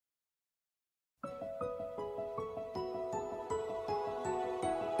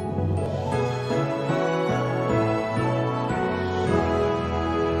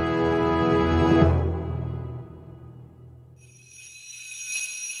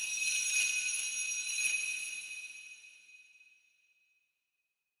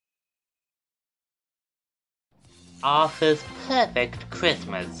Arthur's Perfect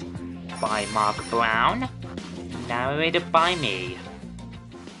Christmas by Marc Brown, narrated by me.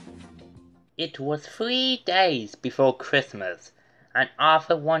 It was 3 days before Christmas, and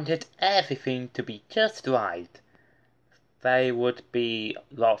Arthur wanted everything to be just right. There would be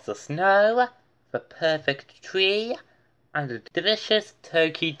lots of snow, the perfect tree, and a delicious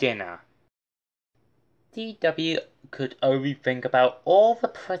turkey dinner. DW could only think about all the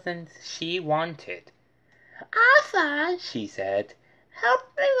presents she wanted. "Arthur," she said,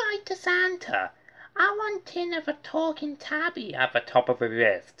 "help me write to Santa. I want tin of a talking tabby at the top of the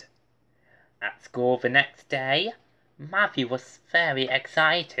list." At school the next day, Matthew was very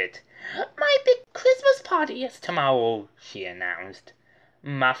excited. "My big Christmas party is tomorrow," she announced.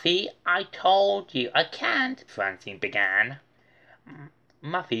 "Muffy, I told you I can't," Francine began.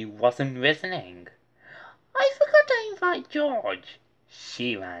 Muffy wasn't listening. "I forgot to invite George."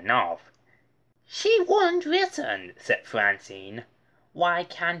 She ran off. "She won't listen," said Francine. "Why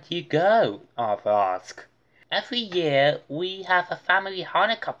can't you go?" Arthur asked. "Every year we have a family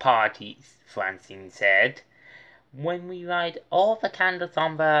Hanukkah party," Francine said, "when we light all the candles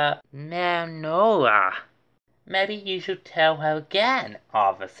on the menorah." "Maybe you should tell her again,"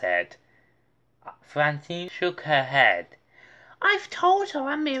 Arthur said. Francine shook her head. "I've told her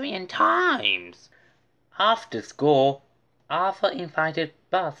 1,000,000 times." After school, Arthur invited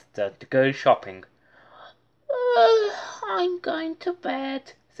Buster to go shopping. "I'm going to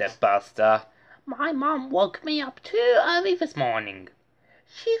bed," said Buster. "My mom woke me up too early this morning.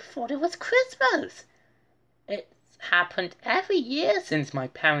 She thought it was Christmas. It's happened every year since my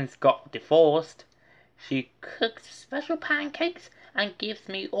parents got divorced. She cooks special pancakes and gives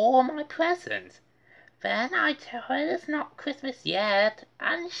me all my presents. Then I tell her it's not Christmas yet,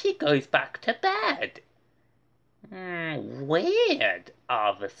 and she goes back to bed." Weird,"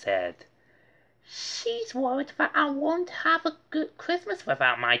 Arthur said. "She's worried that I won't have a good Christmas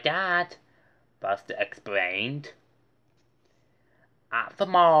without my dad," Buster explained. At the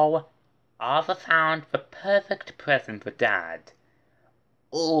mall, Arthur found the perfect present for Dad.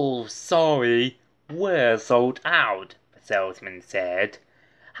 "Oh, sorry, we're sold out," the salesman said.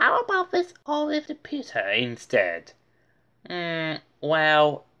 "How about this olive Peter instead?"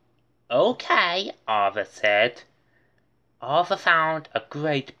 Well, okay," Arthur said. Arthur found a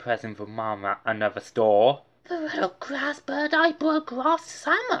great present for Mom at another store. "The little grass bird I broke last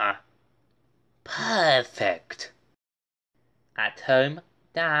summer." Perfect. At home,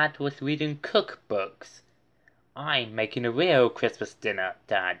 Dad was reading cookbooks. "I'm making a real Christmas dinner,"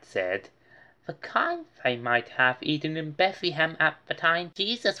 Dad said. "The kind they might have eaten in Bethlehem at the time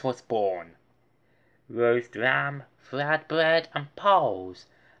Jesus was born. Roast lamb, flatbread, and poles.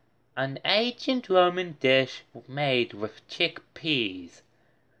 An ancient Roman dish made with chickpeas."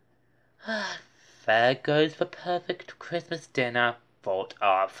 "There goes the perfect Christmas dinner," thought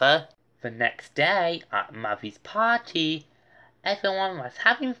Arthur. The next day, at Muffy's party, everyone was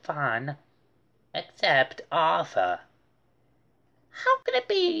having fun, except Arthur. "How can it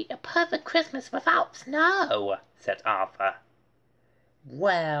be a perfect Christmas without snow?" said Arthur.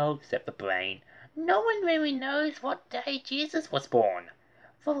 "Well," said the brain, "no one really knows what day Jesus was born.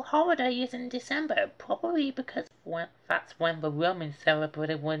 The holiday is in December, probably because that's when the Romans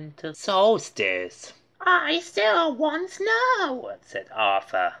celebrated winter solstice." "I still want snow," said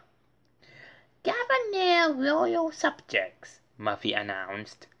Arthur. "Gather near, royal subjects," Muffy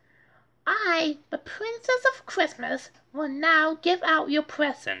announced. "I, the Princess of Christmas, will now give out your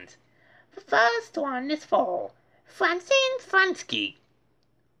presents. The first one is for Francine Fransky."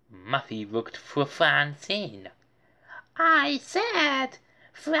 Muffy looked for Francine. "I said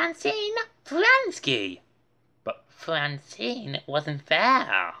Francine Fransky." But Francine wasn't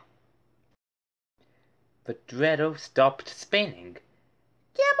there. The dreidel stopped spinning.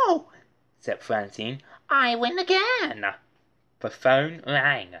 "Gimmel," said Francine. "I win again." The phone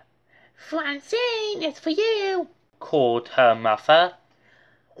rang. "Francine, it's for you," called her mother.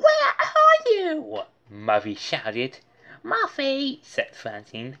 "Where are you?" Muffy shouted. "Muffy," said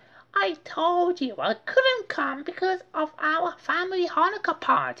Francine, "I told you I couldn't come because of our family Hanukkah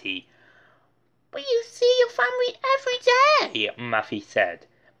party." "But you see your family every day," Muffy said.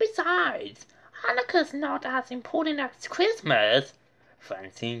 "Besides, Hanukkah's not as important as Christmas."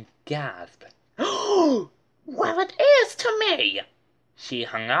 Francine gasped. "Well, it is to me." She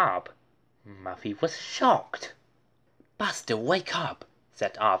hung up. Muffy was shocked. "Buster, wake up,"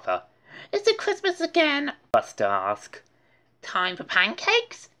 said Arthur. "Is it Christmas again?" Buster asked. "Time for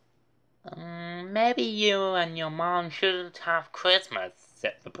pancakes?" "Maybe you and your mom shouldn't have Christmas,"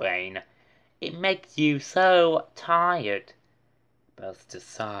 said the brain. "It makes you so tired." Buster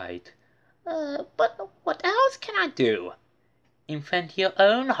sighed. But what else can I do? Invent your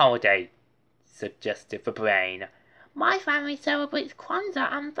own holiday, suggested the brain. My family celebrates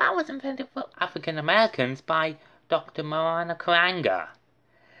Kwanzaa, and that was invented for African Americans by Dr. Moana Karanga.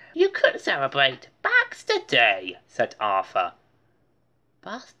 You could celebrate Baxter Day, said Arthur.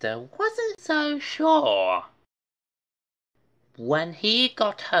 Buster wasn't so sure. When he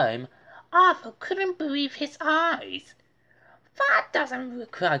got home, Arthur couldn't believe his eyes. That doesn't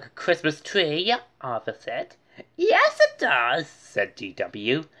look like a Christmas tree, Arthur said. Yes, it does, said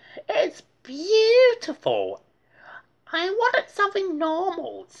DW. It's beautiful. I wanted something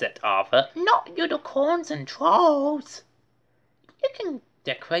normal, said Arthur, not unicorns and trolls. You can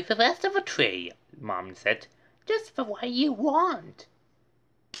decorate the rest of the tree, Mum said, just the way you want.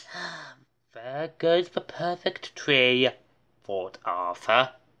 There goes the perfect tree, thought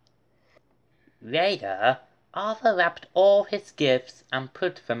Arthur. Later, Arthur wrapped all his gifts and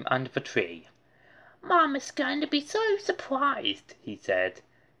put them under the tree. Mom is going to be so surprised, he said.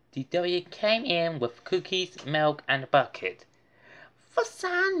 DW came in with cookies, milk, and a bucket. For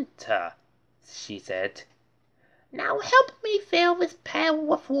Santa, she said. Now help me fill this pail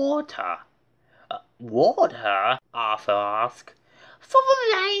with water. Water? Arthur asked. For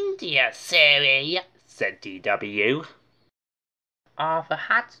the reindeer, silly, said DW. Arthur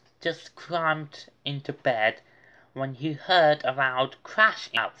had just climbed into bed when he heard a loud crash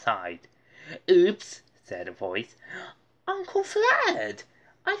outside. Oops, said a voice. Uncle Fred,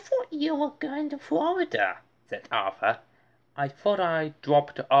 I thought you were going to Florida, said Arthur. I thought I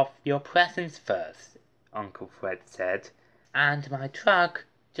dropped off your presents first, Uncle Fred said, and my truck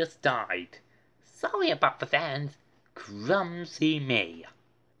just died. Sorry about the vans. Clumsy me.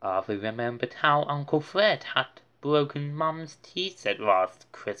 Arthur remembered how Uncle Fred had broken Mum's teeth at last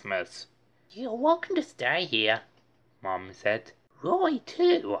Christmas. You're welcome to stay here, Mum said. Roy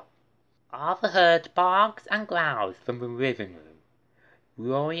too. Arthur heard barks and growls from the living room.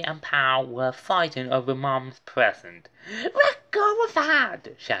 Roy and Pal were fighting over Mum's present. Let go of that,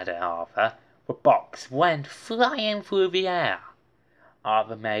 shouted Arthur. The box went flying through the air.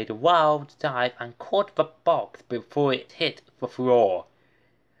 Arthur made a wild dive and caught the box before it hit the floor.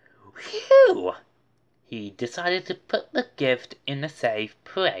 Phew! He decided to put the gift in a safe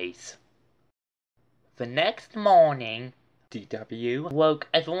place. The next morning, DW woke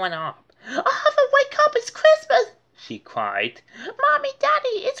everyone up. Arthur, wake up, it's Christmas! She cried. Mommy,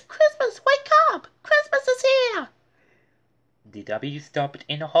 Daddy, it's Christmas, wake up! Christmas is here! DW stopped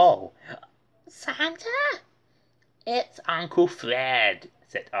in the hall. Santa? It's Uncle Fred,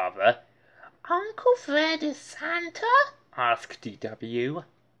 said Arthur. Uncle Fred is Santa? asked DW.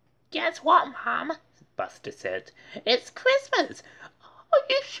 Guess what, Mom? Buster said. It's Christmas. Are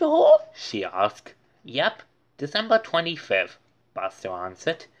you sure? she asked. Yep, December 25th, Buster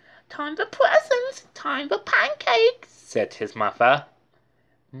answered. Time for presents, time for pancakes, said his mother.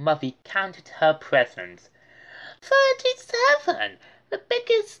 Mother counted her presents. 37! The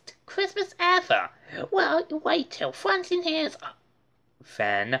biggest Christmas ever. Well, wait till Francine hears.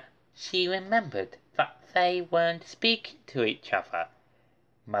 Then she remembered that they weren't speaking to each other.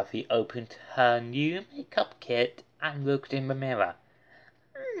 Mother opened her new makeup kit and looked in the mirror.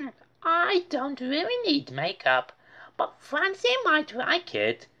 I don't really need makeup, but Francine might like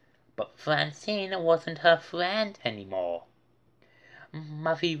it. But Francine wasn't her friend anymore.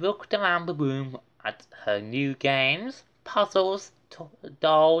 Mother looked around the room at her new games, puzzles,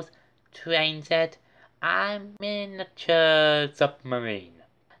 dolls, train set, and miniature submarine.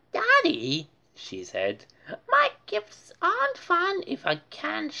 Daddy, she said, my gifts aren't fun if I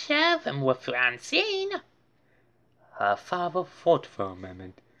can't share them with Francine. Her father thought for a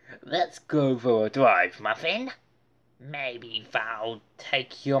moment. Let's go for a drive, Muffin. Maybe that'll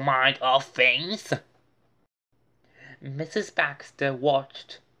take your mind off things. Mrs. Baxter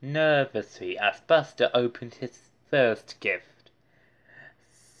watched nervously as Buster opened his first gift.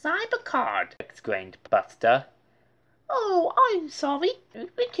 Cybercard, exclaimed Buster. Oh, I'm sorry.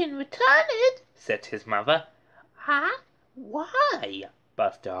 We can return it, said his mother. Huh? Why?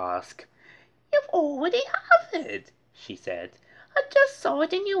 Buster asked. You've already have it, she said. I just saw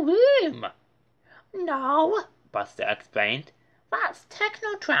it in your room. No, Buster explained. That's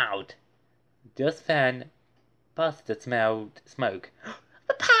Technotrout. Just then, Buster smelled smoke.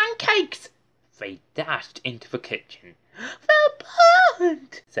 The pancakes! They dashed into the kitchen. They're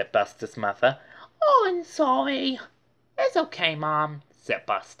burnt, said Buster's mother. Oh, I'm sorry. It's okay, Mom, said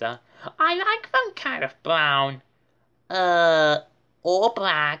Buster. I like them kind of brown. Or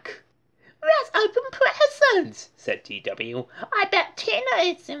black. Let's open presents, said DW. I bet Tina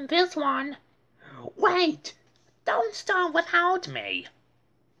is in this one. Wait, don't start without me.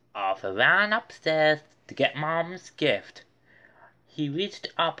 Arthur ran upstairs to get Mom's gift. He reached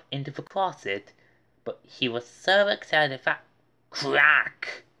up into the closet, but he was so excited that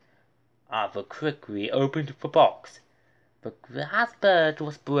crack! Arthur quickly opened the box. The glass bird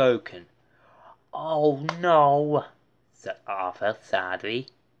was broken. "Oh no!" said Arthur sadly.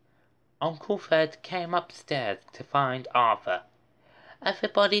 Uncle Fred came upstairs to find Arthur.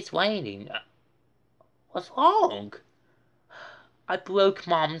 "Everybody's waiting. What's wrong?" "I broke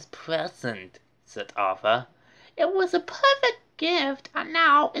Mom's present," said Arthur. "It was a perfect gift, and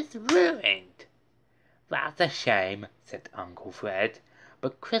now it's ruined." "That's a shame," said Uncle Fred.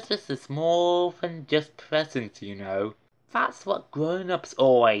 "But Christmas is more than just presents, you know." "That's what grown-ups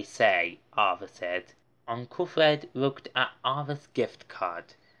always say," Arthur said. Uncle Fred looked at Arthur's gift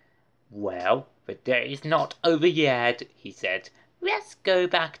card. "Well, the day's not over yet," he said. "Let's go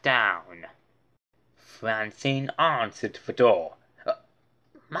back down." Francine answered the door.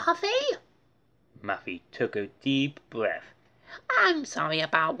 Muffy? Muffy took a deep breath. I'm sorry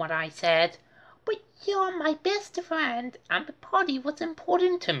about what I said, but you're my best friend, and the party was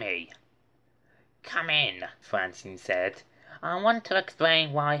important to me." "Come in," Francine said. "I want to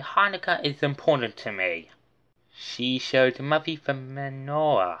explain why Hanukkah is important to me." She showed Muffy the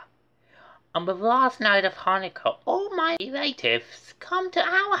menorah. "On the last night of Hanukkah, all my relatives come to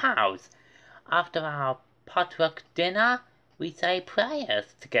our house. After our potluck dinner, we say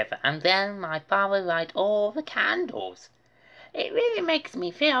prayers together, and then my father lights all the candles. It really makes me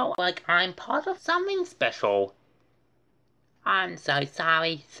feel like I'm part of something special." "I'm so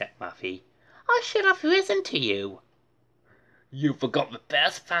sorry," said Muffy. "I should have listened to you." "You forgot the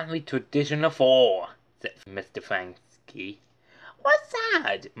best family tradition of all," said Mr. Frankie. "What's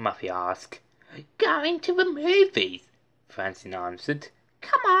that?" Muffy asked. "Going to the movies," Francine answered.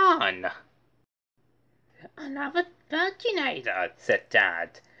 "Come on." "Another Virginator," said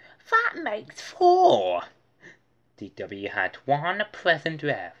Dad. "That makes 4. DW had one present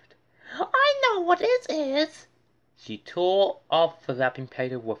left. "I know what it is." She tore off the wrapping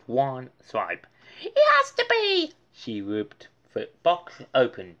paper with one swipe. "It has to be." She ripped the box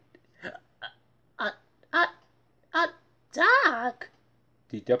open. A duck."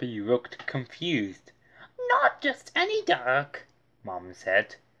 DW looked confused. "Not just any duck," Mom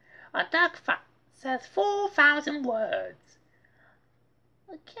said. "A duck that says 4,000 words."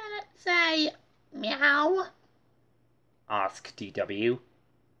 "Can it say meow?" asked DW.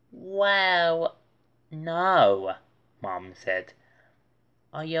 "Well, no," Mom said.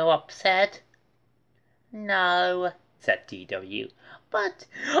 "Are you upset?" "No," said DW. "But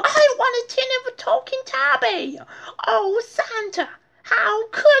I want a tin of a talking tabby! Oh, Santa, how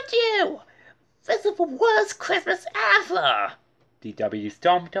could you? This is the worst Christmas ever!" DW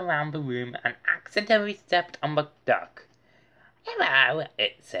stomped around the room and accidentally stepped on the duck. "Hello,"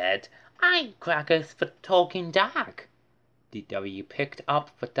 it said. "I'm Crackers the talking duck." DW picked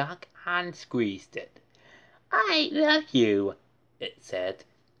up the duck and squeezed it. "I love you," it said.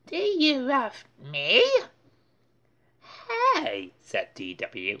 "Do you love me?" "Hey," said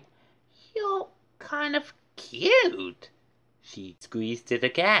DW. "You're kind of cute." She squeezed it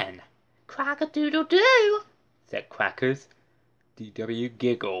again. "Crack-a-doodle-doo," said Crackers. DW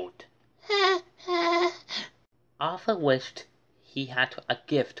giggled. Arthur wished he had a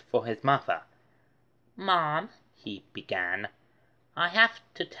gift for his mother. "Mom," he began, "I have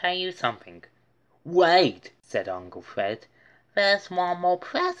to tell you something." "Wait," said Uncle Fred. "There's one more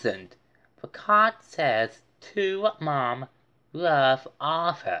present. The card says, 'To Mom, love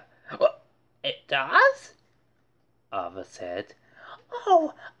Arthur.'" "It does?" Arthur said.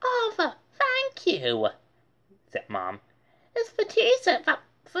 "Oh, Arthur, thank you," said Mom. "It's the t-shirt that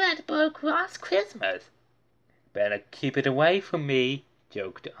Fred broke last Christmas." "Better keep it away from me,"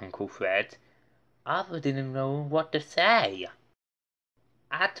 joked Uncle Fred. Arthur didn't know what to say.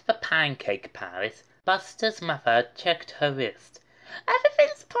 At the Pancake Palace, Buster's mother checked her wrist.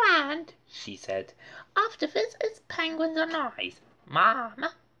 "Everything's planned," she said. "After this it's penguins on ice." "Mom,"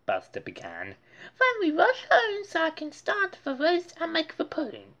 Buster began. "Then we rush home so I can start the roast and make the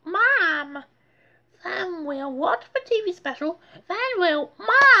pudding." "Mom!" "Then we'll watch the TV special. Then we'll—"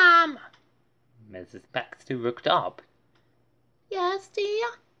 "Mom!" Mrs. Baxter looked up. "Yes, dear?"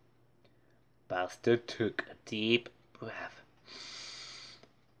 Buster took a deep breath.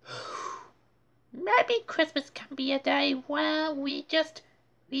 "Maybe Christmas can be a day where we just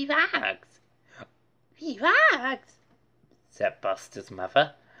relax." "Relax?" said Buster's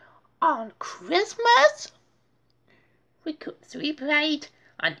mother. "On Christmas?" "We could sleep late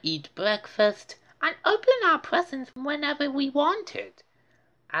and eat breakfast and open our presents whenever we wanted.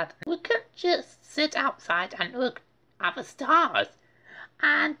 And we could just sit outside and look at the stars.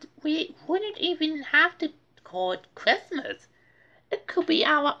 And we wouldn't even have to call it Christmas. It could be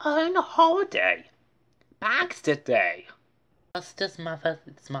our own holiday. Baxter Day. Buster's mother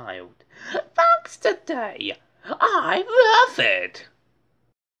smiled. Baxter Day! I love it!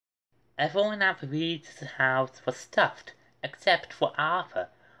 Everyone at Reed's house was stuffed, except for Arthur.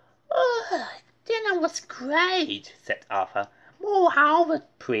 Dinner was great, said Arthur. More Harvard,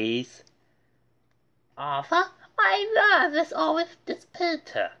 please. Arthur, I love this olive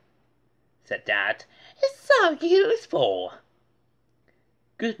dispenser, said Dad. It's so useful.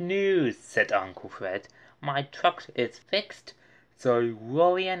 Good news, said Uncle Fred. My truck is fixed, so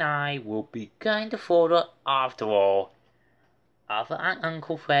Rory and I will be going to Florida after all. Arthur and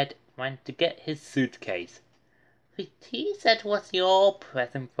Uncle Fred went to get his suitcase. The tea set was your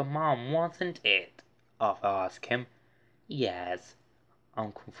present for Mom, wasn't it? Arthur asked him. Yes,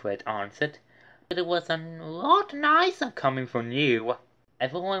 Uncle Fred answered, but it was a lot nicer coming from you.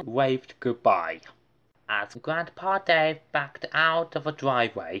 Everyone waved goodbye. As Grandpa Dave backed out of a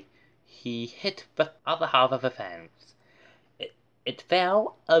driveway, he hit the other half of the fence. It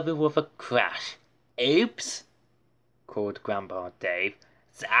fell over with a crash. Oops, called Grandpa Dave.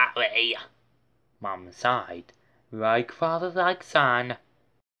 Sorry. Mum sighed. Like father, like son.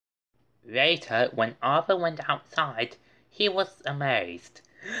 Later, when Arthur went outside, he was amazed.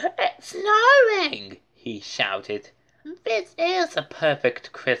 It's snowing! He shouted. This is a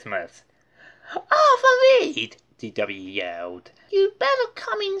perfect Christmas. Arthur Reed! DW yelled. You better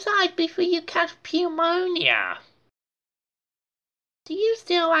come inside before you catch pneumonia. Do you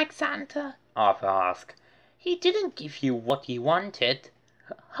still like Santa? Arthur asked. He didn't give you what you wanted.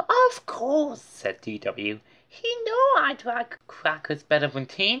 Of course, said DW. He knew I'd like crackers better than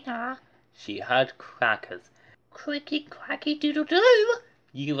Tina. She heard crackers. Cricky cracky doodle doo.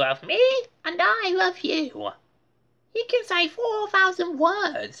 You love me, and I love you. You can say 4,000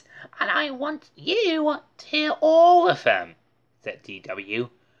 words, and I want you to hear all of them, said DW.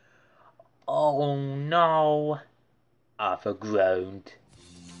 Oh no, Arthur groaned.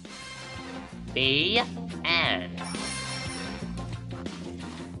 The end.